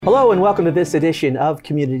Hello and welcome to this edition of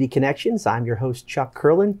Community Connections. I'm your host, Chuck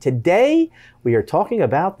Kirlin. Today, we are talking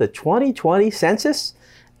about the 2020 Census.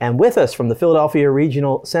 And with us from the Philadelphia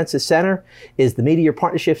Regional Census Center is the Media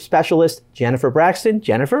Partnership Specialist, Jennifer Braxton.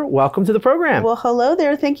 Jennifer, welcome to the program. Well, hello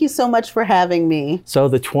there. Thank you so much for having me. So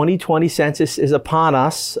the 2020 Census is upon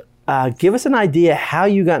us. Give us an idea how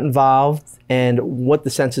you got involved and what the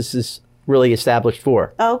census is really established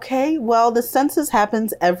for. Okay, well, the census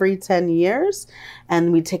happens every 10 years,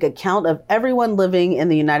 and we take account of everyone living in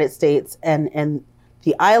the United States and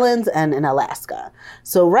the islands and in Alaska.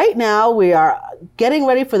 So right now we are getting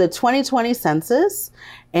ready for the 2020 census,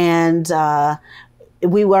 and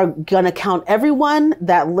we are going to count everyone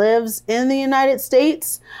that lives in the United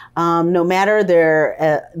States, no matter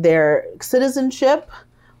their citizenship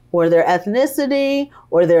or their ethnicity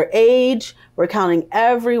or their age. We're counting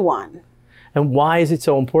everyone. And why is it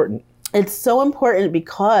so important? It's so important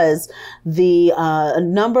because the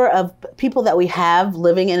number of people that we have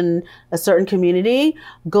living in a certain community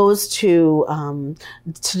goes to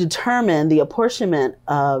determine the apportionment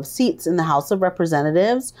of seats in the House of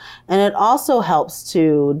Representatives. And it also helps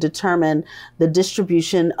to determine the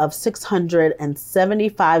distribution of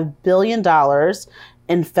 $675 billion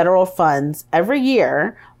in federal funds every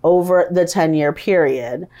year over the 10-year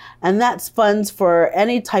period. And that's funds for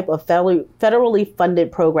any type of federally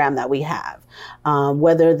funded program that we have,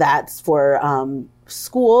 whether that's for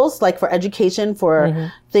schools, like for education,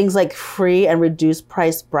 for things like free and reduced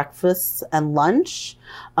price breakfasts and lunch,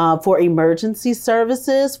 for emergency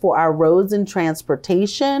services, for our roads and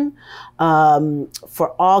transportation,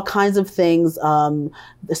 for all kinds of things,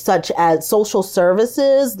 such as social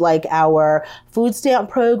services, like our food stamp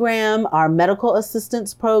program, our medical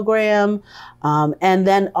assistance program, and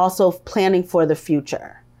then also planning for the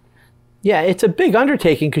future. Yeah, it's a big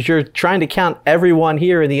undertaking because you're trying to count everyone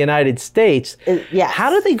here in the United States. Yes.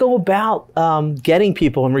 How do they go about getting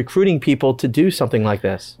people and recruiting people to do something like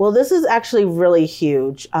this? Well, this is actually really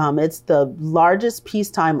huge. It's the largest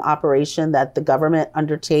peacetime operation that the government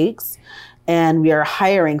undertakes. And we are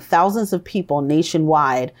hiring thousands of people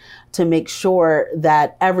nationwide to make sure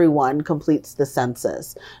that everyone completes the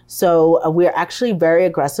census. So we're actually very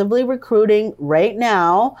aggressively recruiting right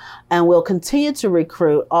now, and we'll continue to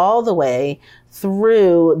recruit all the way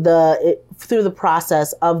through the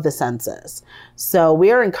process of the census. So we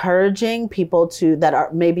are encouraging people that are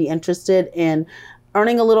maybe interested in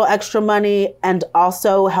earning a little extra money and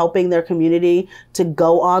also helping their community to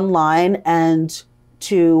go online and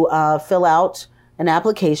to fill out an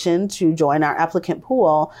application to join our applicant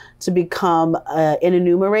pool to become an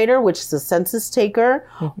enumerator, which is a census taker,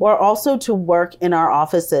 or also to work in our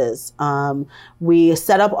offices. We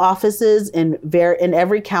set up offices in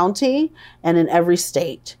every county and in every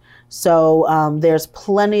state. So there's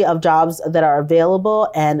plenty of jobs that are available,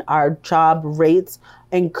 and our job rates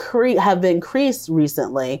have increased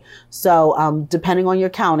recently. So depending on your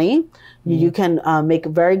county, you can make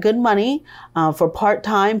very good money for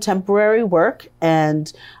part-time temporary work,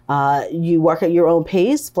 and you work at your own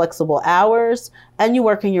pace, flexible hours, and you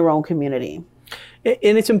work in your own community.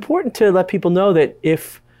 And it's important to let people know that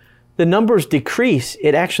if the numbers decrease,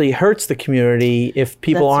 it actually hurts the community if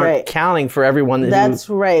people aren't counting for everyone. That's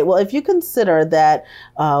right. Well, if you consider that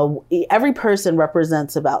every person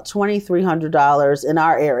represents about $2,300 in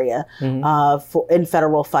our area in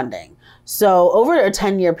federal funding. So over a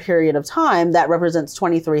 10-year period of time, that represents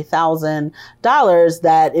 $23,000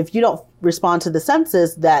 that if you don't respond to the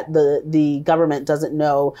census, that the government doesn't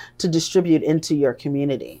know to distribute into your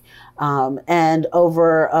community. And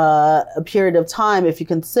over a period of time, if you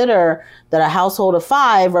consider that a household of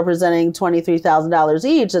 5 representing $23,000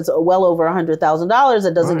 each, it's well over $100,000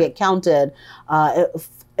 that doesn't get counted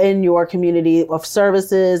in your community of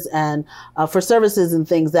services and for services and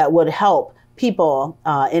things that would help people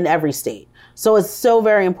in every state. So it's so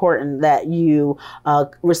very important that you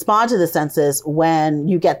respond to the census when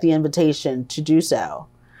you get the invitation to do so.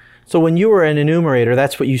 So when you were an enumerator,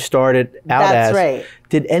 that's what you started out as. That's right.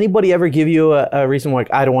 Did anybody ever give you a reason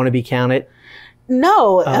like, I don't want to be counted?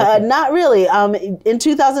 No, not really. In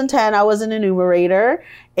 2010, I was an enumerator,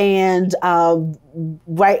 and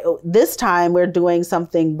right this time we're doing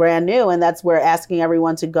something brand new, and that's we're asking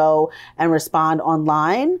everyone to go and respond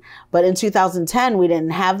online. But in 2010, we didn't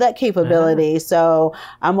have that capability. So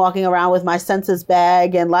I'm walking around with my census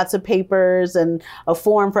bag and lots of papers and a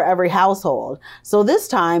form for every household. So this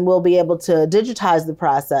time we'll be able to digitize the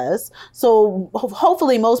process. So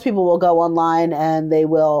hopefully most people will go online and they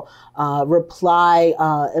will reply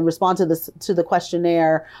and respond to the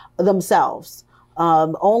questionnaire themselves.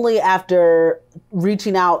 Only after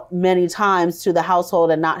reaching out many times to the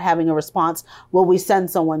household and not having a response will we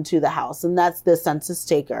send someone to the house. And that's the census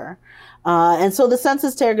taker. And so the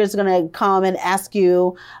census taker is going to come and ask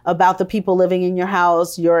you about the people living in your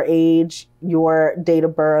house, your age, your date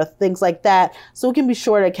of birth, things like that. So we can be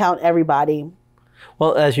sure to count everybody.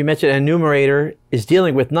 Well, as you mentioned, an enumerator is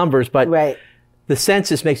dealing with numbers, but right. The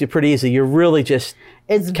census makes it pretty easy. You're really just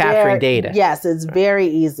capturing data. Yes, it's very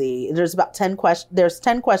easy. There's about 10 questions. There's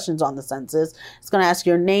 10 questions on the census. It's going to ask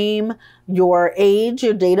your name, your age,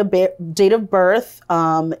 your date of birth,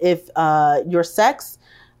 if your sex,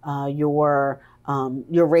 your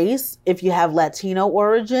race, if you have Latino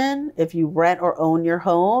origin, if you rent or own your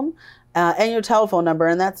home, and your telephone number,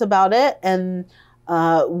 and that's about it. And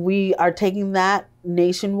we are taking that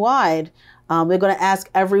nationwide. We're going to ask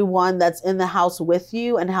everyone that's in the house with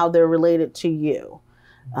you and how they're related to you.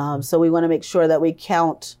 So we want to make sure that we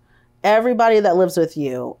count everybody that lives with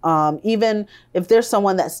you. Even if there's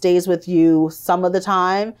someone that stays with you some of the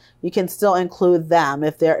time, you can still include them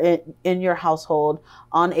if they're in your household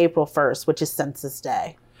on April 1st, which is Census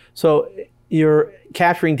Day. So you're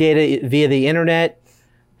capturing data via the internet,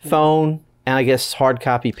 phone, and I guess hard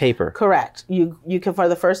copy paper. Correct. You can, for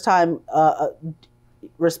the first time,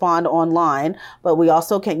 respond online, but you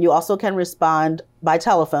also can respond by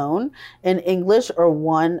telephone in English or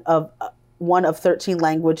one of 13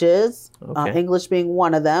 languages, okay. English being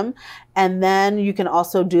one of them. And then you can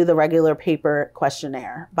also do the regular paper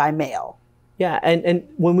questionnaire by mail. Yeah, and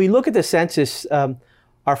when we look at the census,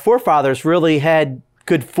 our forefathers really had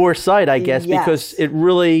good foresight, I guess, yes. because it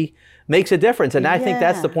really makes a difference. And I think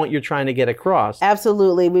that's the point you're trying to get across.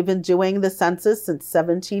 Absolutely. We've been doing the census since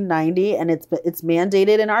 1790, and it's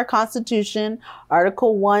mandated in our Constitution,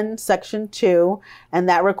 Article 1, Section 2, and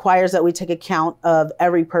that requires that we take account of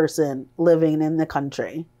every person living in the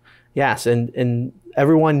country. Yes, and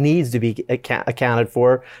everyone needs to be accounted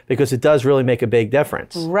for because it does really make a big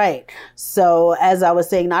difference. Right. So as I was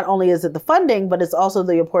saying, not only is it the funding, but it's also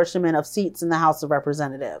the apportionment of seats in the House of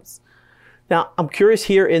Representatives. Now, I'm curious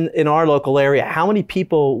here in our local area, how many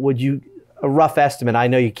people would you, a rough estimate, I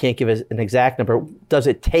know you can't give us an exact number, does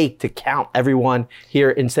it take to count everyone here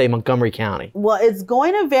in, say, Montgomery County? Well, it's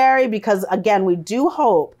going to vary because, again, we do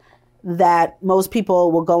hope that most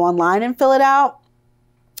people will go online and fill it out.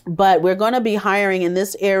 But we're going to be hiring in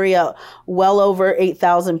this area well over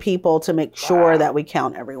 8,000 people to make sure that we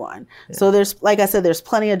count everyone. Yeah. So there's, like I said, there's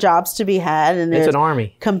plenty of jobs to be had, and there's it's an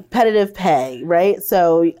army. Competitive pay, right?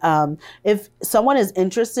 So if someone is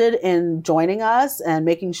interested in joining us and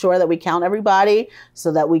making sure that we count everybody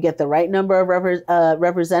so that we get the right number of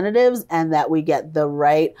representatives and that we get the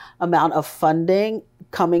right amount of funding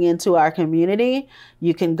coming into our community,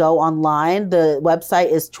 you can go online. The website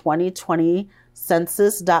is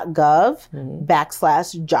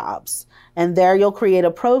 2020census.gov/jobs. And there you'll create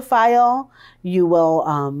a profile. You will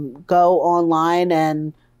go online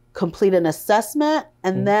and complete an assessment.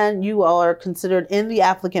 And then you all are considered in the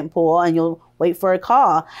applicant pool and you'll wait for a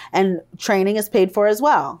call. And training is paid for as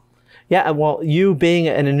well. Yeah, well, you being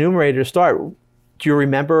an enumerator to start, do you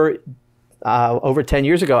remember over 10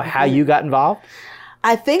 years ago how you got involved?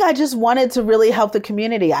 I think I just wanted to really help the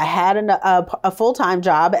community. I had a full-time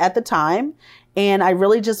job at the time, and I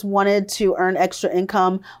really just wanted to earn extra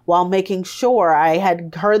income while making sure I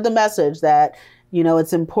had heard the message that, you know,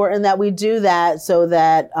 it's important that we do that so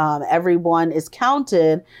that everyone is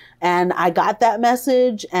counted. And I got that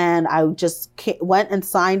message, and I just went and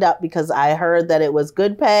signed up because I heard that it was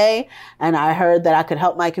good pay, and I heard that I could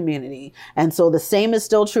help my community. And so the same is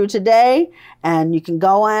still true today, and you can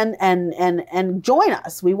go on and join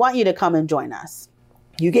us. We want you to come and join us.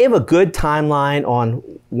 You gave a good timeline on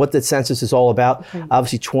what the census is all about.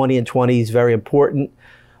 Obviously, 20 and 20 is very important.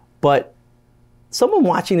 But someone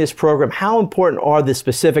watching this program, how important are the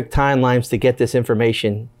specific timelines to get this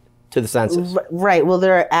information to the census? Right. Well,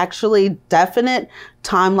 there are actually definite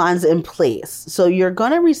timelines in place. So you're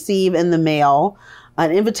going to receive in the mail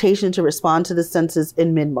an invitation to respond to the census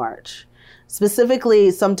in mid-March,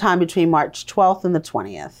 specifically sometime between March 12th and the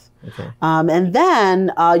 20th. Okay. And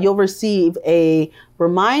then you'll receive a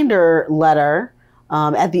reminder letter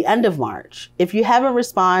at the end of March. If you haven't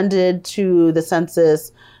responded to the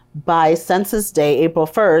census by Census Day, April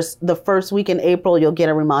 1st, the first week in April, you'll get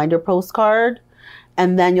a reminder postcard.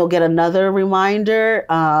 And then you'll get another reminder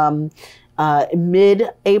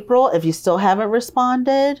mid-April if you still haven't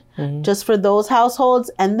responded, just for those households.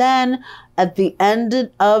 And then at the end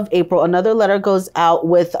of April, another letter goes out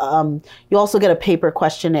with, you also get a paper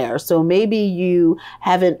questionnaire. So maybe you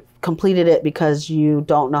haven't completed it because you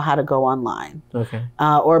don't know how to go online. Okay.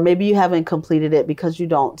 Or maybe you haven't completed it because you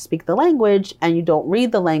don't speak the language and you don't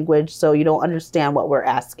read the language, so you don't understand what we're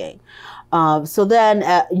asking. So then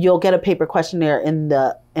you'll get a paper questionnaire in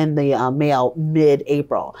the mail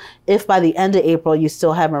mid-April. If by the end of April you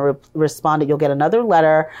still haven't responded, you'll get another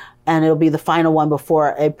letter, and it'll be the final one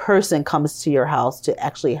before a person comes to your house to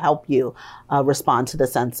actually help you respond to the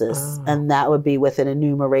census. Oh. And that would be with an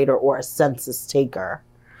enumerator or a census taker.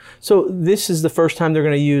 So this is the first time they're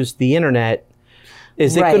going to use the internet.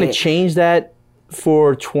 Is it going to change that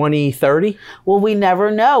for 2030? Well, we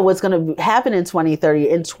never know what's going to happen in 2030.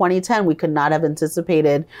 In 2010, we could not have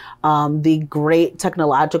anticipated the great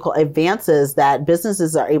technological advances that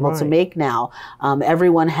businesses are able to make now.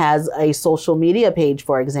 Everyone has a social media page,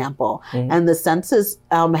 for example, and the census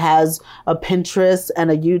has a Pinterest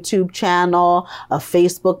and a YouTube channel, a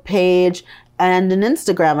Facebook page, and an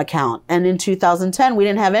Instagram account. And in 2010, we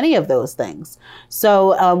didn't have any of those things.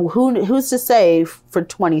 So who's to say for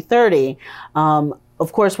 2030,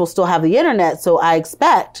 of course, we'll still have the internet. So I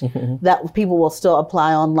expect that people will still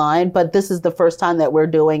apply online. But this is the first time that we're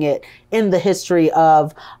doing it in the history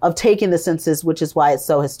of taking the census, which is why it's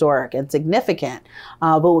so historic and significant.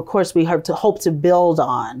 But of course, we hope to build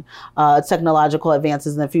on technological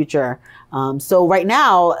advances in the future. So right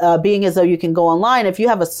now, being as though you can go online, if you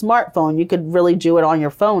have a smartphone, you could really do it on your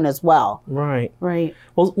phone as well. Right. Right.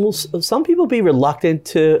 Well, will some people be reluctant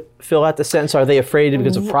to fill out the census? Are they afraid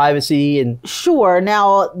because of privacy? And sure.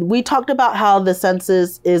 Now, we talked about how the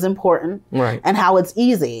census is important and how it's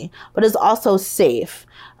easy, but it's also safe.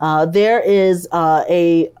 There is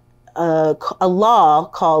a law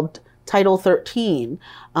called Title 13,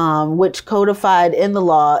 which codified in the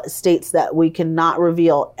law states that we cannot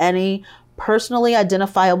reveal any personally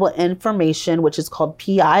identifiable information, which is called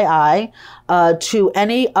PII, to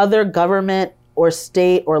any other government or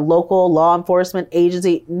state or local law enforcement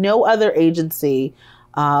agency. No other agency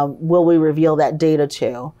will we reveal that data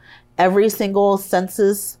to. Every single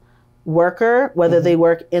census worker, whether they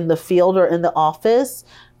work in the field or in the office,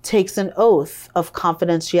 takes an oath of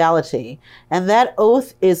confidentiality. And that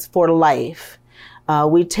oath is for life.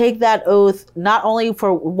 We take that oath not only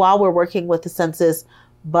for while we're working with the census,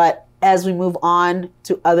 but as we move on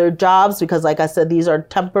to other jobs, because like I said, these are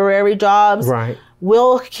temporary jobs. Right.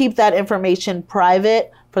 We'll keep that information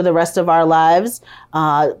private for the rest of our lives.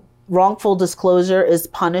 Wrongful disclosure is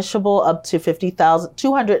punishable up to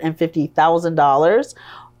 $250,000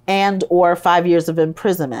 and or 5 years of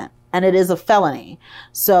imprisonment. And it is a felony.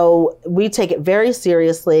 So we take it very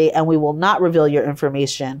seriously, and we will not reveal your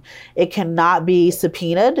information. It cannot be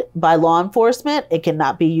subpoenaed by law enforcement. It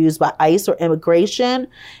cannot be used by ICE or immigration.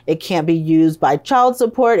 It can't be used by child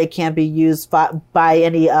support. It can't be used by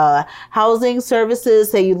any housing services.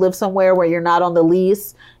 Say you live somewhere where you're not on the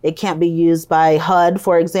lease. It can't be used by HUD,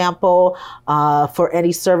 for example, for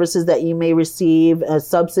any services that you may receive,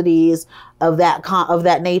 subsidies of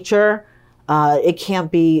that nature. It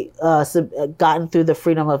can't be gotten through the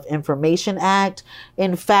Freedom of Information Act.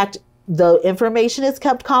 In fact, the information is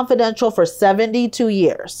kept confidential for 72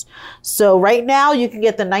 years. So right now you can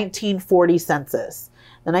get the 1940 census.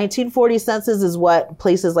 The 1940 census is what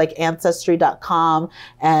places like Ancestry.com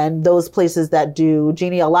and those places that do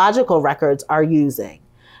genealogical records are using.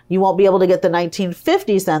 You won't be able to get the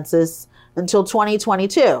 1950 census until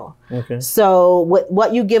 2022. Okay. So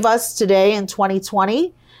what you give us today in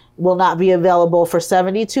 2020 will not be available for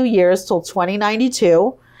 72 years till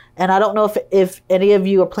 2092. And I don't know if any of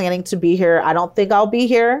you are planning to be here. I don't think I'll be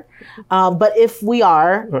here. But if we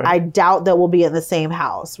are, I doubt that we'll be in the same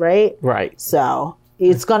house, right? Right. So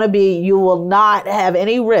it's going to be, you will not have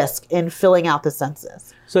any risk in filling out the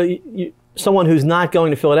census. So someone who's not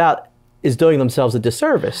going to fill it out is doing themselves a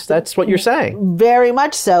disservice. That's what you're saying. Very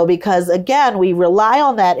much so, because again, we rely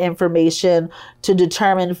on that information to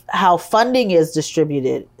determine how funding is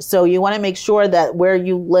distributed. So you want to make sure that where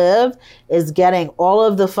you live is getting all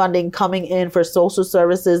of the funding coming in for social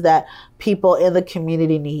services that people in the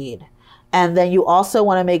community need. And then you also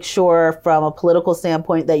want to make sure from a political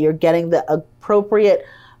standpoint that you're getting the appropriate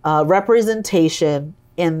representation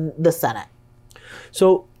in the Senate.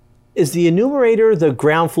 So is the enumerator the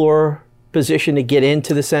ground floor position to get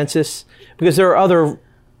into the census? Because there are other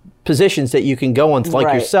positions that you can go on,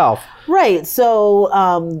 like yourself. Right.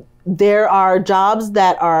 So there are jobs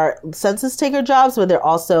that are census taker jobs, but there are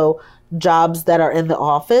also jobs that are in the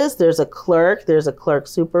office. There's a clerk, there's a clerk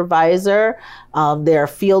supervisor. There are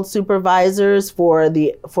field supervisors for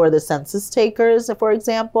the census takers, for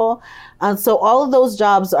example. And so all of those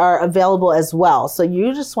jobs are available as well. So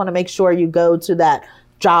you just want to make sure you go to that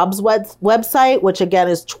jobs website, which again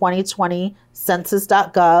is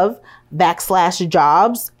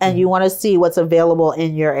 2020census.gov/jobs, and you want to see what's available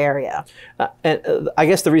in your area. I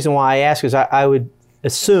guess the reason why I ask is I would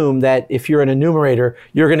assume that if you're an enumerator,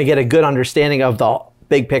 you're going to get a good understanding of the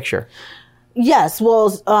big picture. Yes.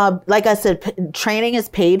 Well, like I said, training is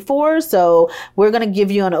paid for. So we're going to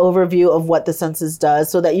give you an overview of what the census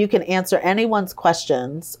does so that you can answer anyone's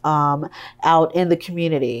questions out in the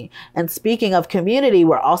community. And speaking of community,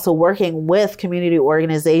 we're also working with community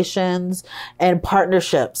organizations and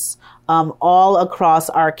partnerships all across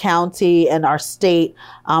our county and our state,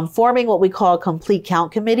 forming what we call complete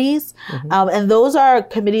count committees. And those are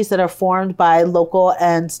committees that are formed by local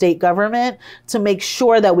and state government to make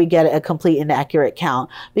sure that we get a complete and accurate count.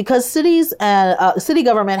 Because cities and city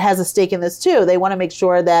government has a stake in this too. They want to make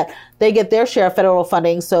sure that they get their share of federal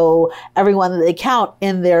funding, so everyone that they count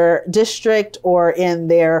in their district or in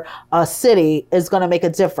their city is going to make a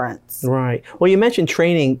difference. Right. Well, you mentioned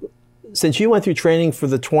training. Since you went through training for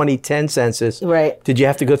the 2010 census, right? Did you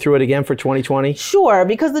have to go through it again for 2020? Sure,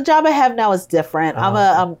 because the job I have now is different. I'm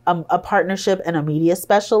a partnership and a media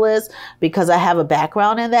specialist because I have a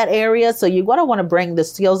background in that area. So you're going to want to bring the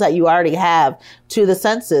skills that you already have to the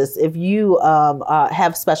census if you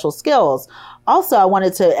have special skills. Also, I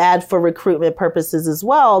wanted to add for recruitment purposes as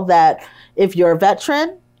well that if you're a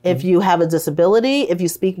veteran, if you have a disability, if you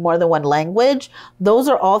speak more than one language, those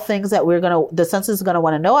are all things that the census is going to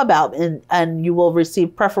want to know about, and you will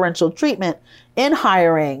receive preferential treatment in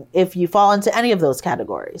hiring if you fall into any of those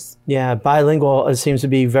categories. Yeah, bilingual seems to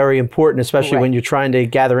be very important, especially when you're trying to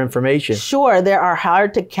gather information. Sure, there are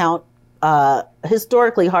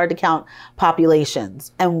historically hard to count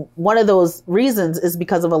populations. And one of those reasons is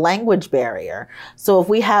because of a language barrier. So if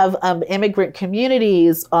we have immigrant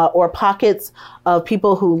communities or pockets of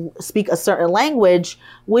people who speak a certain language,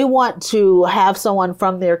 we want to have someone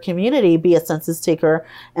from their community be a census taker,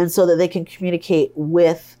 and so that they can communicate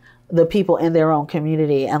with the people in their own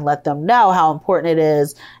community and let them know how important it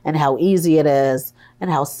is and how easy it is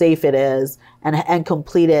and how safe it is, and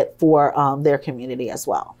complete it for their community as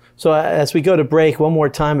well. So as we go to break, one more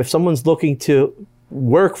time, if someone's looking to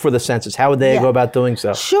work for the census, how would they go about doing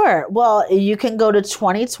so? Sure. Well, you can go to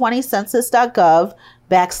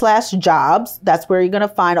 2020census.gov/jobs. That's where you're going to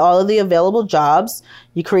find all of the available jobs.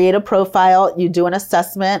 You create a profile, you do an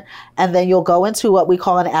assessment, and then you'll go into what we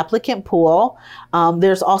call an applicant pool.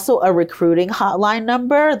 There's also a recruiting hotline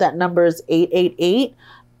number. That number is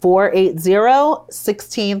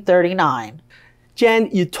 888-480-1639. Jen,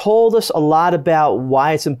 you told us a lot about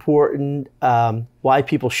why it's important, why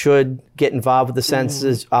people should get involved with the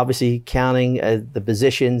census, obviously counting the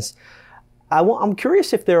positions. I'm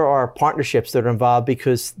curious if there are partnerships that are involved,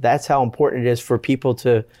 because that's how important it is for people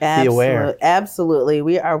to be aware. Absolutely.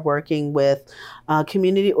 We are working with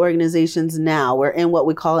community organizations now. We're in what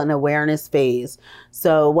we call an awareness phase.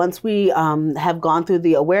 So once we have gone through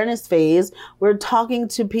the awareness phase, we're talking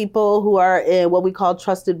to people who are in what we call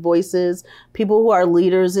trusted voices, people who are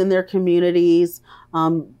leaders in their communities,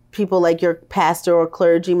 people like your pastor or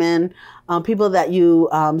clergyman, people that you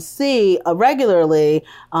see regularly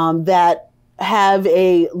that have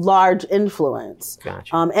a large influence.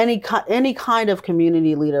 Gotcha. Any kind of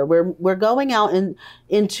community leader. We're going out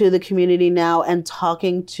into the community now and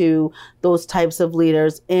talking to those types of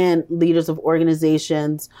leaders and leaders of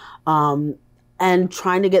organizations, and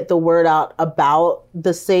trying to get the word out about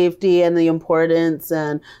the safety and the importance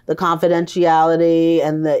and the confidentiality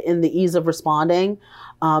and the ease of responding.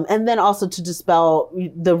 And then also to dispel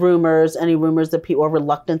the rumors, any rumors that people or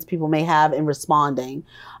reluctance people may have in responding.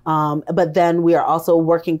 But then we are also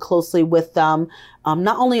working closely with them,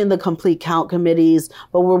 not only in the complete count committees,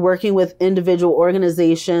 but we're working with individual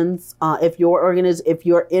organizations. If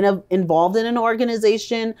you're involved in an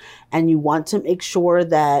organization and you want to make sure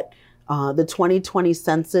that the 2020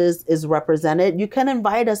 census is represented, you can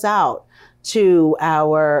invite us out to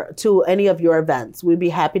any of your events. We'd be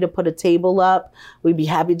happy to put a table up. We'd be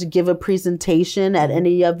happy to give a presentation at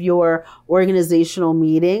any of your organizational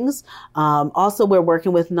meetings. Also, we're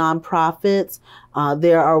working with nonprofits.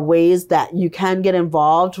 There are ways that you can get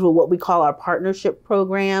involved with what we call our partnership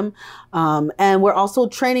program. And we're also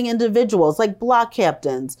training individuals like block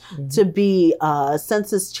captains to be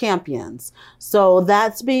census champions. So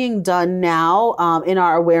that's being done now in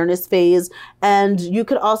our awareness phase. And you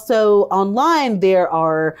could also, online, there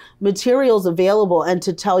are materials available and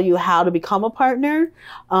to tell you how to become a partner.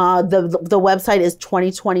 The website is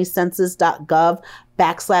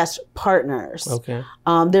 2020census.gov/partners. Okay.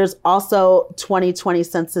 There's also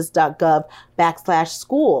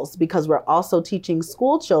 2020census.gov/schools, because we're also teaching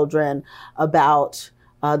school children about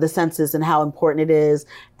the census and how important it is,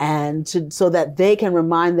 and so that they can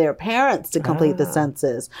remind their parents to complete the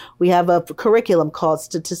census. We have a curriculum called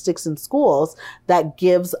Statistics in Schools that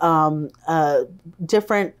gives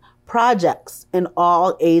different projects in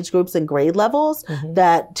all age groups and grade levels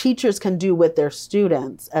that teachers can do with their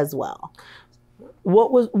students as well.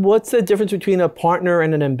 What's the difference between a partner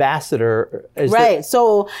and an ambassador? Right.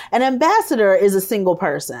 So an ambassador is a single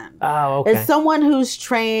person. Oh, okay. It's someone who's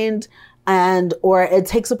trained or it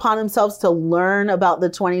takes upon themselves to learn about the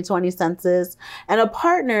 2020 census. And a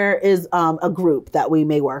partner is a group that we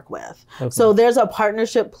may work with. Okay. So there's a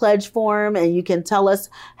partnership pledge form, and you can tell us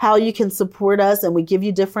how you can support us, and we give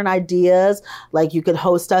you different ideas. Like you could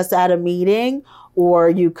host us at a meeting, or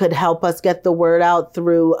you could help us get the word out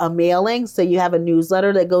through a mailing. So you have a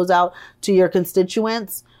newsletter that goes out to your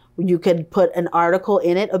constituents. You could put an article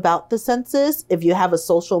in it about the census. If you have a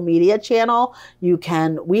social media channel, we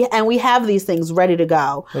have these things ready to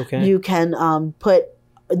go. Okay. You can put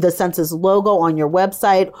the census logo on your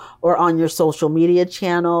website or on your social media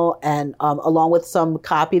channel, and along with some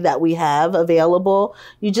copy that we have available.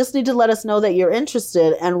 You just need to let us know that you're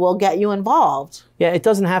interested, and we'll get you involved. Yeah, it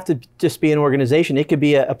doesn't have to just be an organization. It could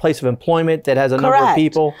be a place of employment that has a number of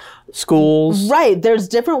people, schools. Right. There's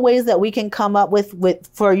different ways that we can come up with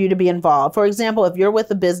for you to be involved. For example, if you're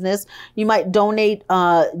with a business, you might donate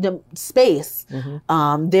the space.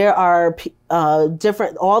 There are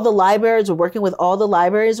all the libraries, we're working with all the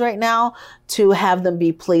libraries right now to have them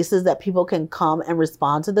be places that people can come and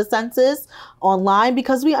respond to the census online,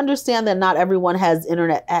 because we understand that not everyone has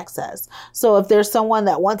internet access. So if there's someone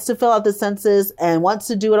that wants to fill out the census and wants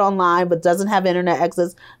to do it online but doesn't have internet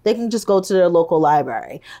access, they can just go to their local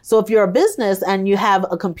library. So if you're a business and you have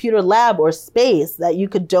a computer lab or space that you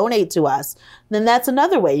could donate to us, then that's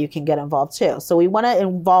another way you can get involved too. So we want to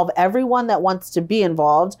involve everyone that wants to be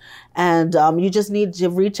involved, and you just need to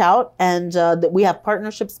reach out, and we have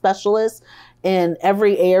partnership specialists in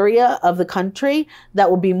every area of the country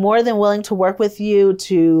that will be more than willing to work with you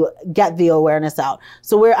to get the awareness out.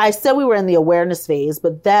 So I said we were in the awareness phase,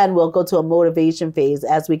 but then we'll go to a motivation phase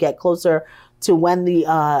as we get closer to when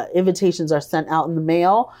the invitations are sent out in the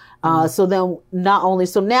mail. So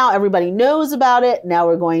now everybody knows about it. Now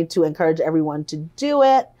we're going to encourage everyone to do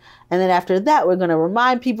it. And then after that, we're going to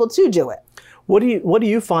remind people to do it. What do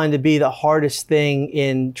you find to be the hardest thing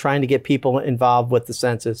in trying to get people involved with the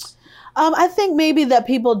census? I think maybe that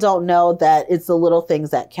people don't know that it's the little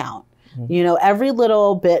things that count. Every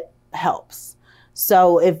little bit helps.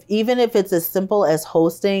 So even if it's as simple as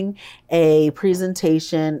hosting a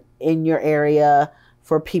presentation in your area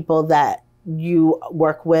for people that you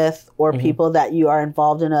work with, or people that you are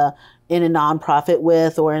involved in a nonprofit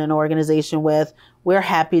with, or in an organization with, we're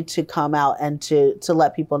happy to come out and to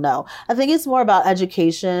let people know. I think it's more about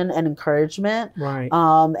education and encouragement. Right.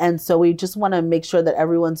 And so we just want to make sure that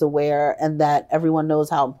everyone's aware and that everyone knows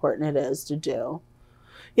how important it is to do.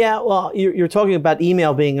 Yeah, well, you're talking about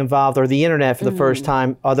email being involved, or the internet for the first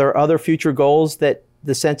time. Are there other future goals that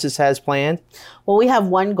the census has planned? Well, we have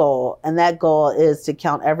one goal, and that goal is to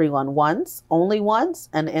count everyone once, only once,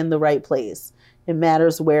 and in the right place. It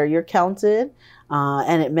matters where you're counted,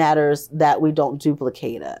 and it matters that we don't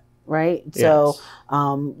duplicate it, right? Yes. So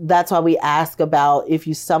that's why we ask about if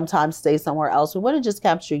you sometimes stay somewhere else. We want to just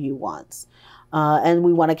capture you once, and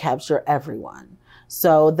we want to capture everyone.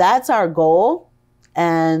 So that's our goal,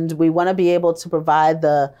 and we want to be able to provide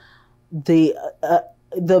the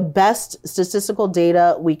best statistical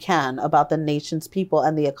data we can about the nation's people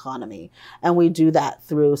and the economy. And we do that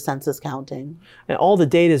through census counting. And all the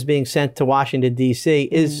data is being sent to Washington, D.C.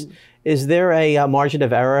 Is there a margin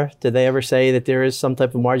of error? Did they ever say that there is some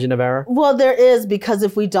type of margin of error? Well, there is, because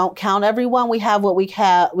if we don't count everyone, we have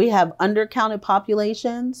undercounted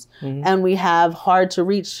populations, and we have hard to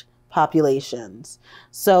reach populations.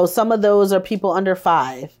 So some of those are people under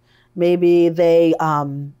 5. Maybe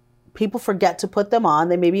people forget to put them on.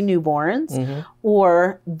 They may be newborns,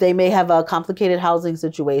 or they may have a complicated housing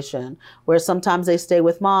situation where sometimes they stay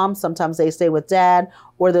with mom, sometimes they stay with dad,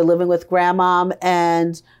 or they're living with grandmom,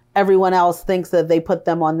 and everyone else thinks that they put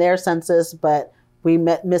them on their census, but we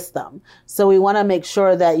missed them. So we want to make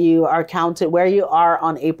sure that you are counted where you are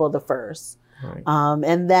on April the 1st. Right.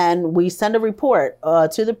 And then we send a report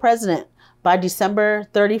to the president by December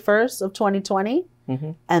 31st of 2020.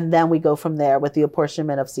 And then we go from there with the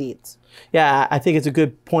apportionment of seats. Yeah, I think it's a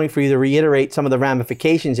good point for you to reiterate some of the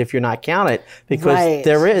ramifications if you're not counted, because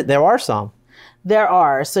there are some. There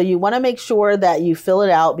are. So you want to make sure that you fill it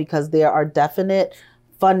out, because there are definite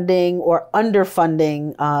funding or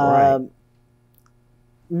underfunding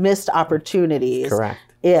missed opportunities. Correct.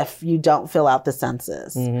 if you don't fill out the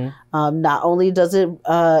census. Not only does it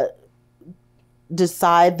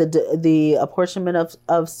decide the apportionment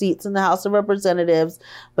of seats in the House of Representatives,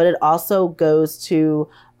 but it also goes to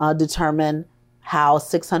determine how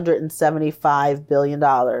 $675 billion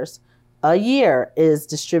a year is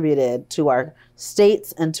distributed to our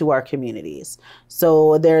states and to our communities.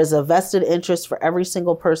 So there's a vested interest for every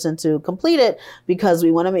single person to complete it, because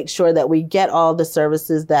we want to make sure that we get all the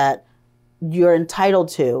services that you're entitled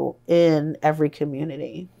to in every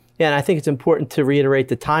community. Yeah, and I think it's important to reiterate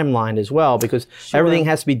the timeline as well, because everything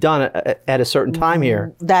has to be done at a certain time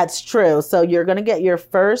here. That's true. So you're going to get your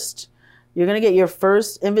first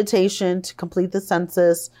invitation to complete the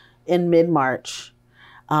census in mid-March.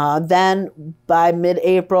 Then by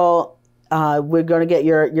mid-April, we're going to get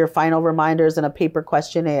your final reminders and a paper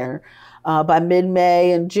questionnaire. By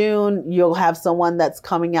mid-May and June, you'll have someone that's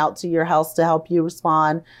coming out to your house to help you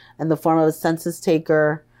respond in the form of a census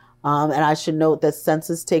taker. And I should note that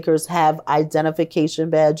census takers have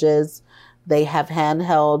identification badges. They have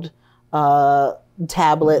handheld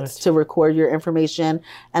tablets to record your information.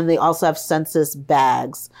 And they also have census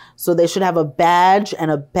bags. So they should have a badge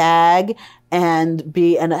and a bag and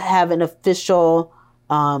have an official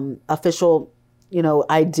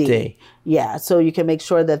ID. Yeah. So you can make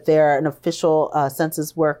sure that they're an official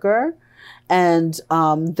census worker. And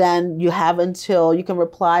then you can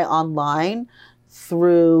reply online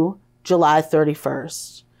through July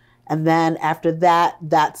 31st. And then after that,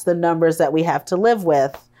 that's the numbers that we have to live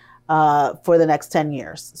with for the next 10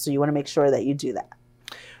 years. So you want to make sure that you do that.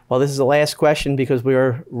 Well, this is the last question because we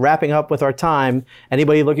are wrapping up with our time.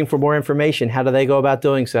 Anybody looking for more information, how do they go about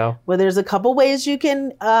doing so? Well, there's a couple ways you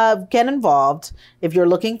can get involved. If you're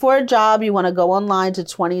looking for a job, you want to go online to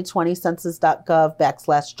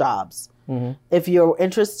 2020census.gov/jobs. If you're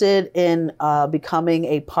interested in becoming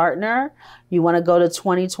a partner, you want to go to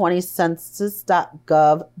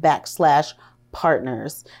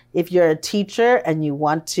 2020census.gov/partners. If you're a teacher and you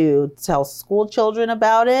want to tell school children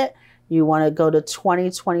about it, you want to go to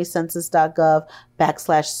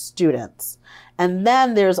 2020census.gov/students. And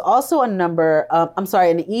then there's also an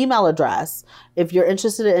email address. If you're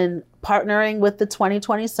interested in partnering with the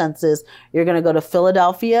 2020 census, you're going to go to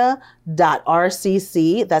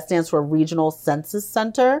philadelphia.rcc. That stands for Regional Census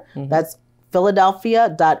Center. That's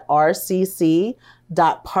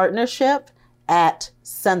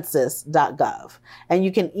philadelphia.rcc.partnership@census.gov. And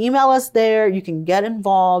you can email us there. You can get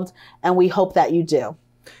involved, and we hope that you do.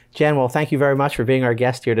 Jen, well, thank you very much for being our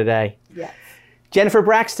guest here today. Yes. Jennifer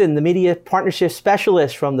Braxton, the Media Partnership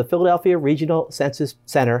Specialist from the Philadelphia Regional Census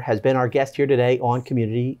Center, has been our guest here today on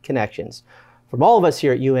Community Connections. From all of us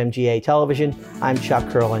here at UMGA Television, I'm Chuck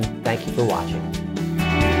Kirlin. Thank you for watching.